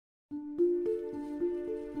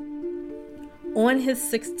On his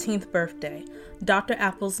 16th birthday, Dr.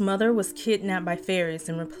 Apple's mother was kidnapped by fairies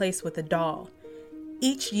and replaced with a doll.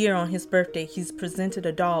 Each year on his birthday, he's presented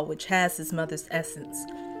a doll which has his mother's essence.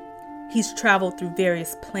 He's traveled through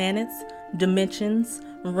various planets, dimensions,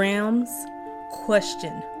 realms,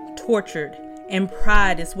 questioned, tortured, and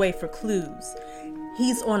pried his way for clues.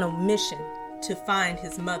 He's on a mission to find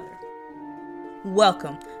his mother.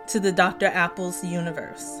 Welcome to the Dr. Apple's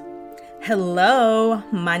universe. Hello,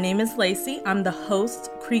 my name is Lacey. I'm the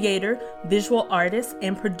host, creator, visual artist,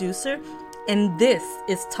 and producer, and this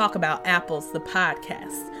is Talk About Apples, the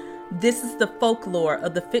podcast. This is the folklore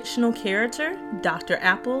of the fictional character, Dr.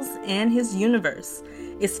 Apples, and his universe.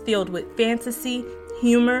 It's filled with fantasy,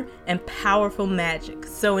 humor, and powerful magic,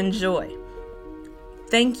 so enjoy.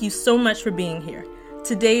 Thank you so much for being here.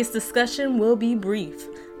 Today's discussion will be brief.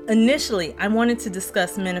 Initially, I wanted to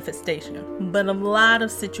discuss manifestation, but a lot of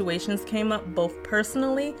situations came up both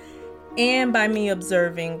personally and by me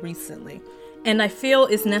observing recently. And I feel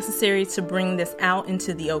it's necessary to bring this out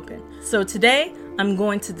into the open. So today, I'm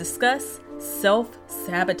going to discuss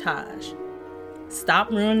self-sabotage. Stop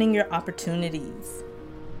ruining your opportunities.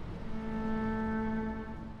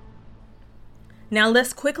 Now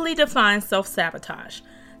let's quickly define self-sabotage.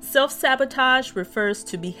 Self-sabotage refers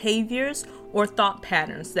to behaviors or thought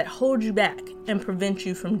patterns that hold you back and prevent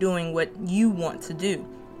you from doing what you want to do,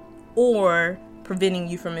 or preventing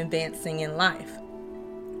you from advancing in life,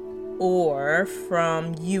 or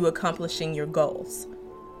from you accomplishing your goals.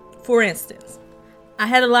 For instance, I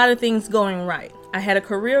had a lot of things going right. I had a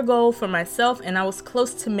career goal for myself and I was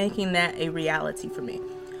close to making that a reality for me.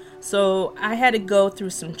 So I had to go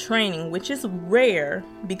through some training, which is rare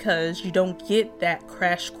because you don't get that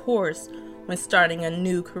crash course when starting a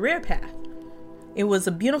new career path. It was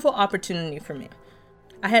a beautiful opportunity for me.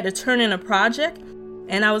 I had to turn in a project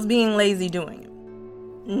and I was being lazy doing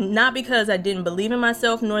it. Not because I didn't believe in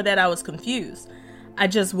myself nor that I was confused. I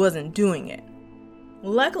just wasn't doing it.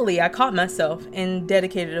 Luckily, I caught myself and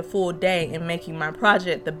dedicated a full day in making my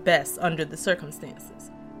project the best under the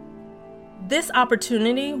circumstances. This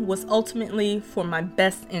opportunity was ultimately for my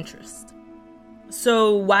best interest.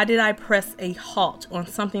 So why did I press a halt on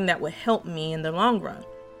something that would help me in the long run?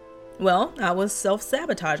 Well, I was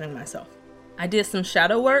self-sabotaging myself. I did some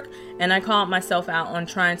shadow work and I called myself out on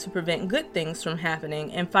trying to prevent good things from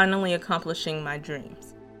happening and finally accomplishing my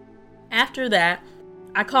dreams. After that,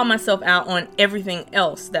 I called myself out on everything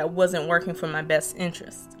else that wasn't working for my best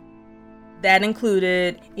interest. That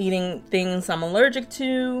included eating things I'm allergic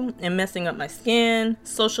to and messing up my skin,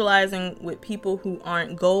 socializing with people who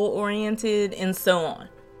aren't goal-oriented, and so on.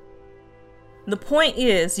 The point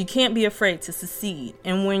is, you can't be afraid to succeed,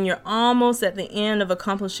 and when you're almost at the end of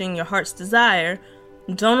accomplishing your heart's desire,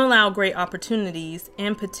 don't allow great opportunities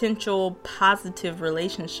and potential positive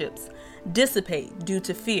relationships dissipate due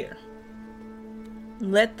to fear.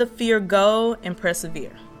 Let the fear go and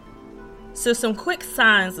persevere. So some quick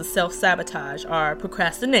signs of self-sabotage are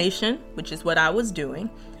procrastination, which is what I was doing,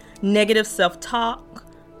 negative self-talk,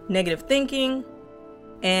 negative thinking,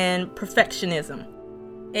 and perfectionism,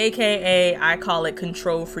 aka I call it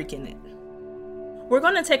control freaking it. We're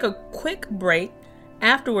going to take a quick break.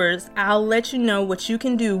 Afterwards, I'll let you know what you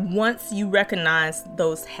can do once you recognize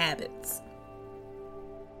those habits.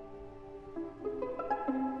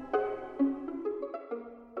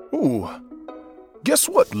 Ooh, guess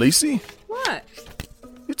what, Lacey? What?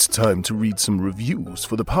 It's time to read some reviews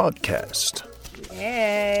for the podcast.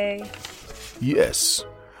 Yay. Yes.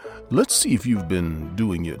 Let's see if you've been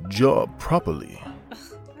doing your job properly.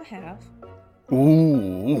 I have.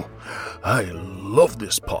 Ooh, I love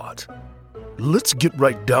this part. Let's get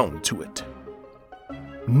right down to it.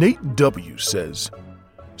 Nate W. says,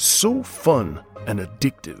 so fun and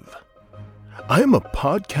addictive. I am a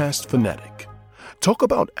podcast fanatic. Talk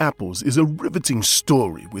About Apples is a riveting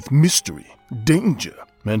story with mystery, danger,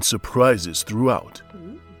 and surprises throughout.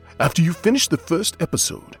 After you finish the first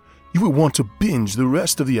episode, you will want to binge the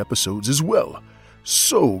rest of the episodes as well.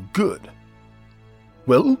 So good.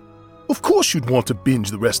 Well, of course you'd want to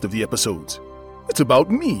binge the rest of the episodes. It's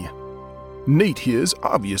about me. Nate here is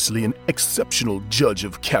obviously an exceptional judge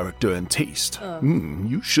of character and taste.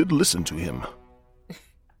 You should listen to him.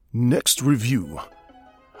 Next review.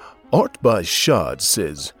 Art by Shad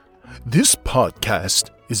says, this podcast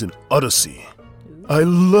is an odyssey. I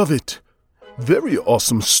love it. Very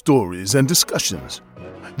awesome stories and discussions.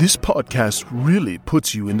 This podcast really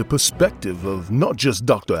puts you in the perspective of not just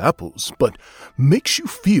Dr. Apples, but makes you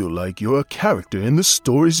feel like you're a character in the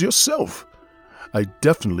stories yourself. I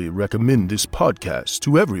definitely recommend this podcast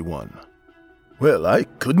to everyone. Well, I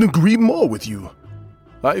couldn't agree more with you.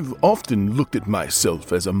 I've often looked at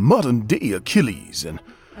myself as a modern-day Achilles, and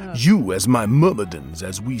you as my Myrmidons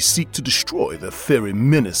as we seek to destroy the fairy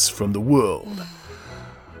menace from the world.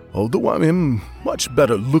 Although I am much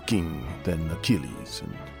better looking than Achilles,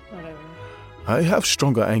 and Whatever. I have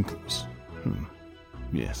stronger ankles.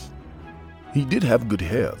 Yes. He did have good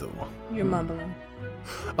hair, though. You're mumbling.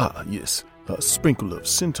 Ah, yes. A sprinkle of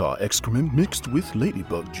centaur excrement mixed with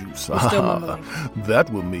ladybug juice. You're still mumbling.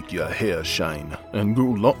 That will make your hair shine and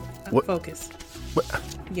grow long. What? Focus. What?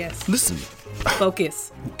 Yes. Listen.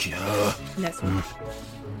 Focus. Okay, Next one.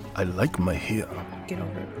 I like my hair. Get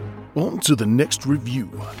over it. On to the next review.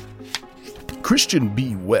 Christian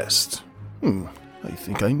B. West. I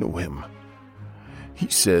think I know him. He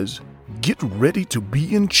says, "Get ready to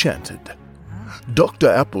be enchanted. Dr.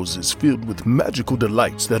 Apples is filled with magical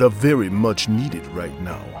delights that are very much needed right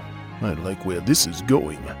now. I like where this is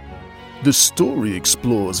going. The story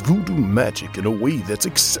explores voodoo magic in a way that's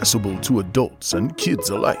accessible to adults and kids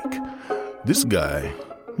alike. This guy,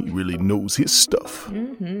 he really knows his stuff.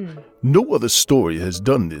 No other story has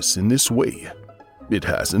done this in this way. It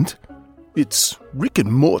hasn't. It's Rick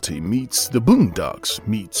and Morty meets the Boondocks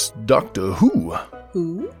meets Doctor Who.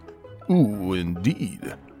 Who? Ooh,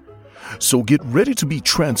 indeed. So get ready to be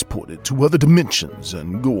transported to other dimensions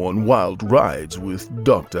and go on wild rides with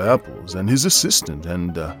Dr. Apples and his assistant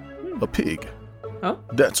and a pig. Oh?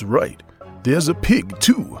 That's right. There's a pig,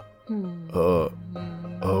 too.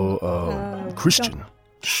 Christian.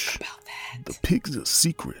 Shh. About that. The pig's a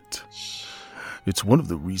secret. It's one of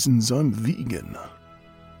the reasons I'm vegan.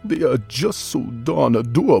 They are just so darn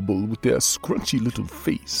adorable with their scrunchy little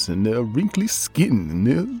face and their wrinkly skin and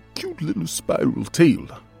their cute little spiral tail.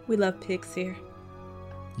 We love pigs here.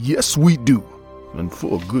 Yes, we do, and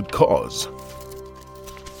for a good cause.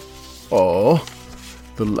 Aw,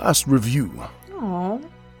 the last review. Aww.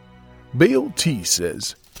 Bale T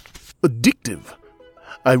says, "Addictive.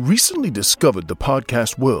 I recently discovered the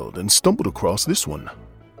podcast world and stumbled across this one.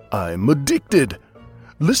 I'm addicted.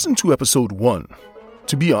 Listen to episode 1.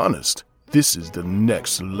 To be honest, this is the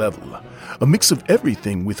next level. A mix of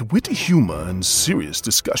everything with witty humor and serious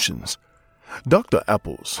discussions. Dr.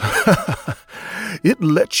 Apples. It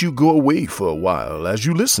lets you go away for a while as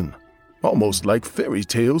you listen, almost like fairy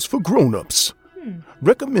tales for grown-ups.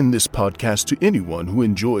 Recommend this podcast to anyone who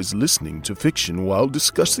enjoys listening to fiction while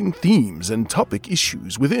discussing themes and topic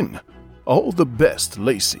issues within. All the best,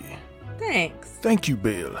 Lacey." Thanks. Thank you,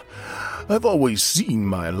 Bale. I've always seen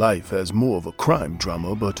my life as more of a crime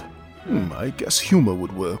drama, but I guess humor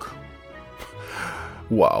would work.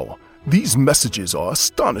 Wow, these messages are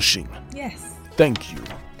astonishing. Yes. Thank you.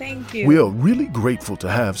 Thank you. We are really grateful to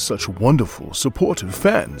have such wonderful, supportive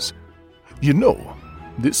fans. You know,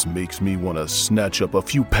 this makes me want to snatch up a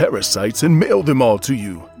few parasites and mail them all to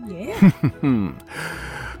you. Yeah.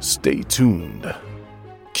 Stay tuned.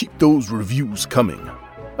 Keep those reviews coming.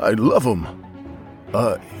 I love them.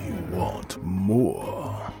 I want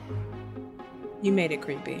more. You made it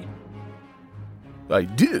creepy. I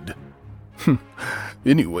did.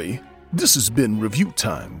 Anyway, this has been Review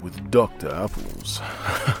Time with Dr. Apples.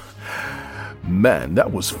 Man,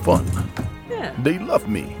 that was fun. Yeah. They love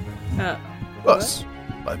me. Us.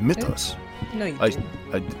 I meant us. No, you I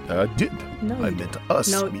didn't. did. No, I you meant didn't. us,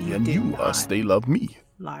 No, me you and did you, not. us. They love me.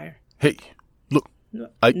 Liar. Hey, look. No.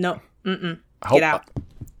 I- No. Mm-mm. How, Get out.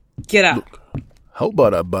 Get out. Look, how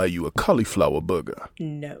about I buy you a cauliflower burger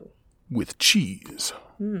No. with cheese?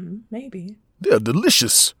 Maybe. They're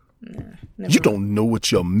delicious. Never You don't know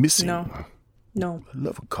what you're missing. No. No. I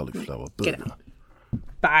love a cauliflower Get burger. out.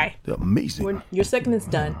 Bye. They're amazing. Your segment's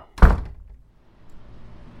done.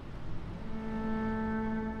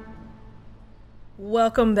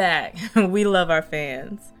 Welcome back. We love our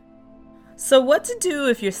fans. So what to do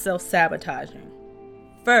if you're self-sabotaging?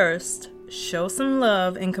 First, show some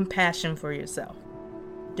love and compassion for yourself.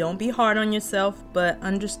 Don't be hard on yourself, but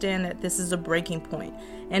understand that this is a breaking point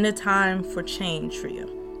and a time for change for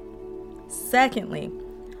you. Secondly,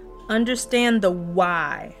 understand the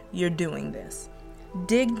why you're doing this.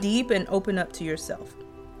 Dig deep and open up to yourself.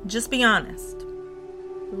 Just be honest.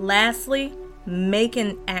 Lastly, make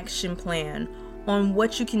an action plan on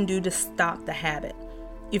what you can do to stop the habit.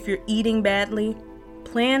 If you're eating badly,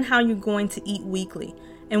 plan how you're going to eat weekly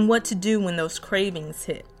and what to do when those cravings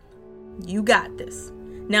hit. You got this.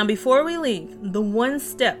 Now, before we leave, the one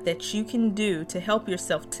step that you can do to help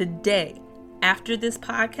yourself today after this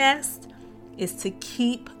podcast is to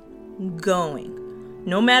keep going.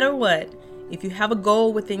 No matter what, if you have a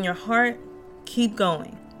goal within your heart, keep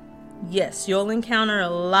going. Yes, you'll encounter a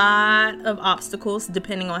lot of obstacles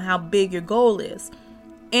depending on how big your goal is,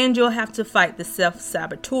 and you'll have to fight the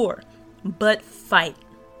self-saboteur, but fight.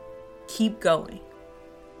 Keep going.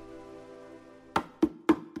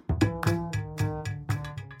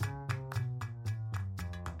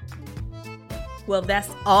 Well, that's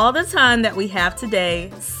all the time that we have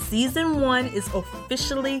today. Season 1 is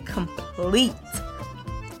officially complete.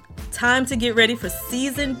 Time to get ready for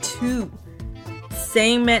Season 2.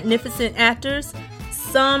 Same magnificent actors,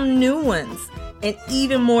 some new ones, and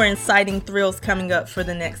even more exciting thrills coming up for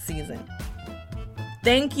the next season.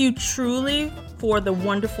 Thank you truly for the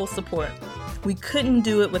wonderful support. We couldn't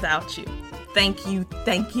do it without you. Thank you,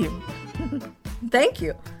 thank you. Thank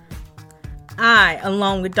you. I,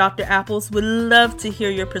 along with Dr. Apples, would love to hear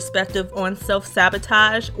your perspective on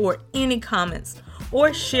self-sabotage or any comments,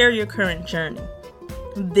 or share your current journey.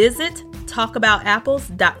 Visit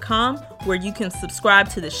talkaboutapples.com where you can subscribe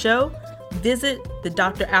to the show, visit the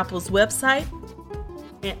Dr. Apples website,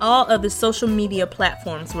 and all other social media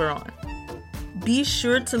platforms we're on. Be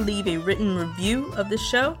sure to leave a written review of the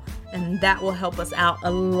show, and that will help us out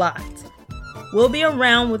a lot. We'll be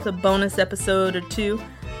around with a bonus episode or two.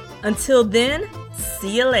 Until then,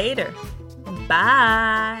 see you later.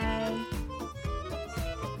 Bye.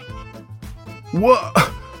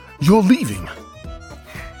 What? You're leaving?